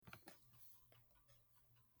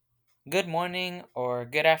Good morning or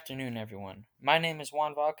good afternoon, everyone. My name is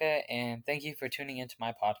Juan Vaca, and thank you for tuning into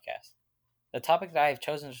my podcast. The topic that I have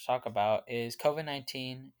chosen to talk about is COVID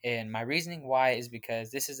 19, and my reasoning why is because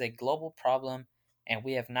this is a global problem, and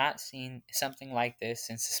we have not seen something like this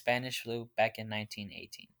since the Spanish flu back in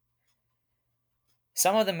 1918.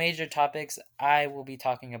 Some of the major topics I will be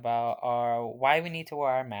talking about are why we need to wear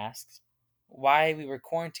our masks, why we were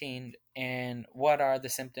quarantined, and what are the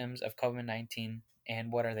symptoms of COVID 19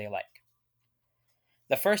 and what are they like.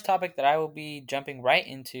 The first topic that I will be jumping right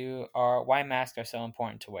into are why masks are so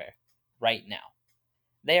important to wear right now.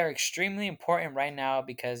 They are extremely important right now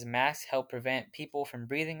because masks help prevent people from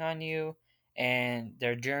breathing on you and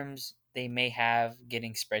their germs they may have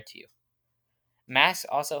getting spread to you. Masks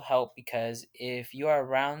also help because if you are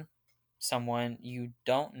around someone you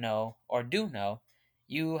don't know or do know,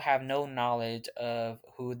 you have no knowledge of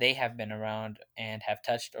who they have been around and have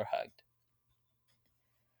touched or hugged.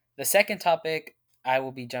 The second topic I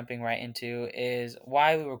will be jumping right into is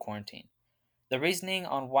why we were quarantined. The reasoning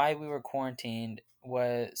on why we were quarantined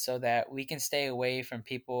was so that we can stay away from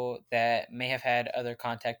people that may have had other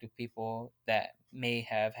contact with people that may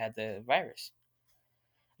have had the virus.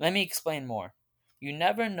 Let me explain more. You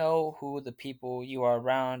never know who the people you are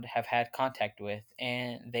around have had contact with,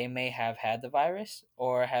 and they may have had the virus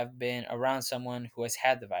or have been around someone who has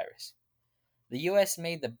had the virus. The US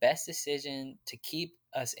made the best decision to keep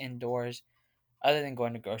us indoors other than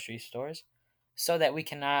going to grocery stores so that we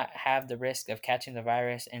cannot have the risk of catching the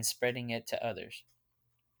virus and spreading it to others.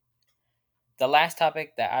 The last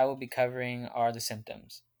topic that I will be covering are the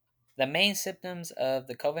symptoms. The main symptoms of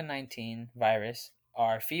the COVID 19 virus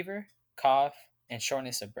are fever, cough, and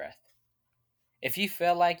shortness of breath. If you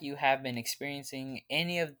feel like you have been experiencing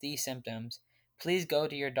any of these symptoms, please go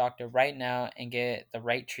to your doctor right now and get the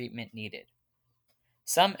right treatment needed.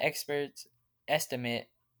 Some experts estimate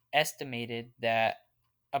estimated that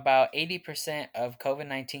about 80% of COVID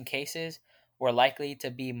 19 cases were likely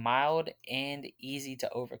to be mild and easy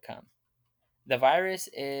to overcome. The virus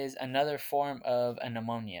is another form of a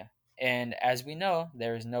pneumonia, and as we know,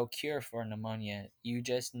 there is no cure for pneumonia. You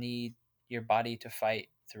just need your body to fight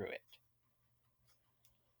through it.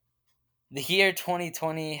 The year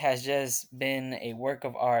 2020 has just been a work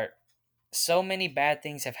of art. So many bad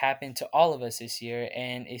things have happened to all of us this year,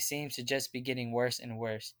 and it seems to just be getting worse and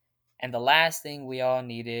worse. And the last thing we all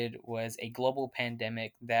needed was a global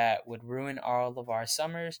pandemic that would ruin all of our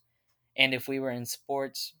summers, and if we were in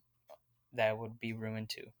sports, that would be ruined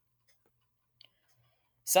too.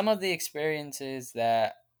 Some of the experiences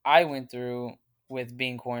that I went through with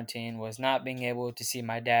being quarantined was not being able to see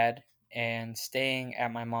my dad and staying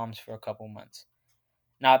at my mom's for a couple months,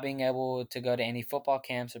 not being able to go to any football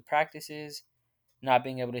camps or practices, not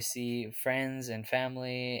being able to see friends and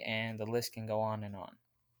family, and the list can go on and on.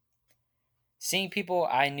 Seeing people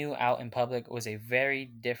I knew out in public was very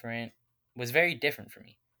different for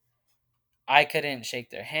me. I couldn't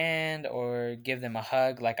shake their hand or give them a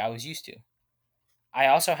hug like I was used to. I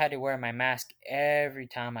also had to wear my mask every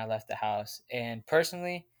time I left the house, and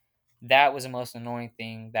personally, that was the most annoying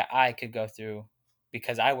thing that I could go through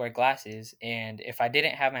because I wear glasses, and if I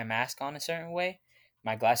didn't have my mask on a certain way,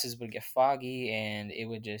 my glasses would get foggy and it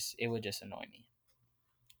would just annoy me.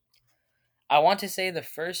 I want to say the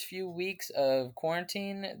first few weeks of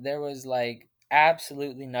quarantine, there was like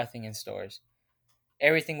absolutely nothing in stores.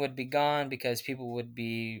 Everything would be gone because people would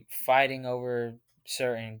be fighting over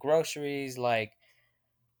certain groceries like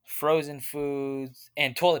frozen foods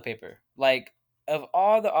and toilet paper. Like, of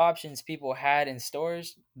all the options people had in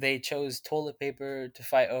stores, they chose toilet paper to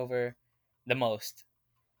fight over the most.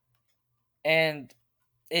 And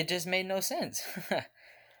it just made no sense.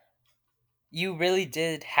 You really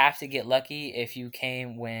did have to get lucky if you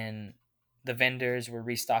came when the vendors were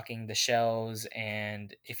restocking the shelves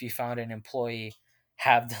and if you found an employee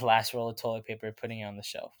have the last roll of toilet paper putting it on the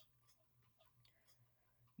shelf.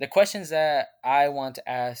 The questions that I want to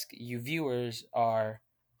ask you viewers are,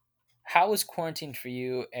 how was quarantine for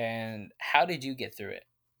you and how did you get through it?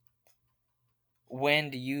 When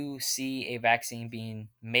do you see a vaccine being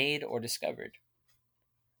made or discovered?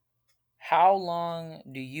 How long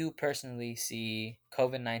do you personally see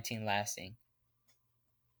COVID 19 lasting?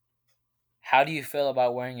 How do you feel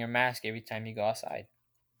about wearing your mask every time you go outside?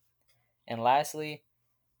 And lastly,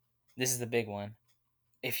 this is the big one.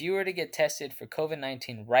 If you were to get tested for COVID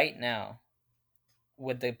 19 right now,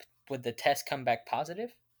 would the test come back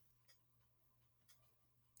positive?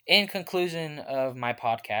 In conclusion of my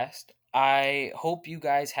podcast, I hope you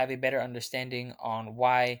guys have a better understanding on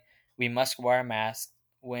why we must wear masks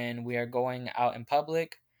when we are going out in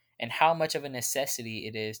public and how much of a necessity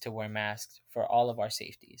it is to wear masks for all of our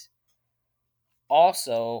safeties.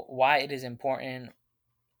 also why it is important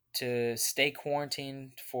to stay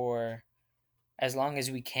quarantined for as long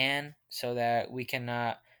as we can so that we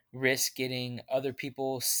cannot risk getting other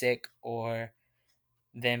people sick or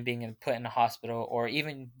them being put in the hospital or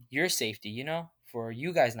even your safety, for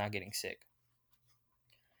you guys not getting sick.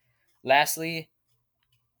 Lastly,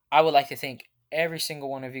 I would like to thank every single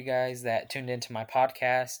one of you guys that tuned into my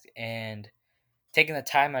podcast and taking the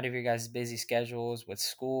time out of your guys' busy schedules with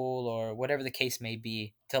school or whatever the case may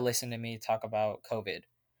be to listen to me talk about COVID.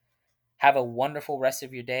 Have a wonderful rest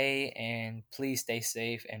of your day and please stay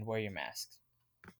safe and wear your masks.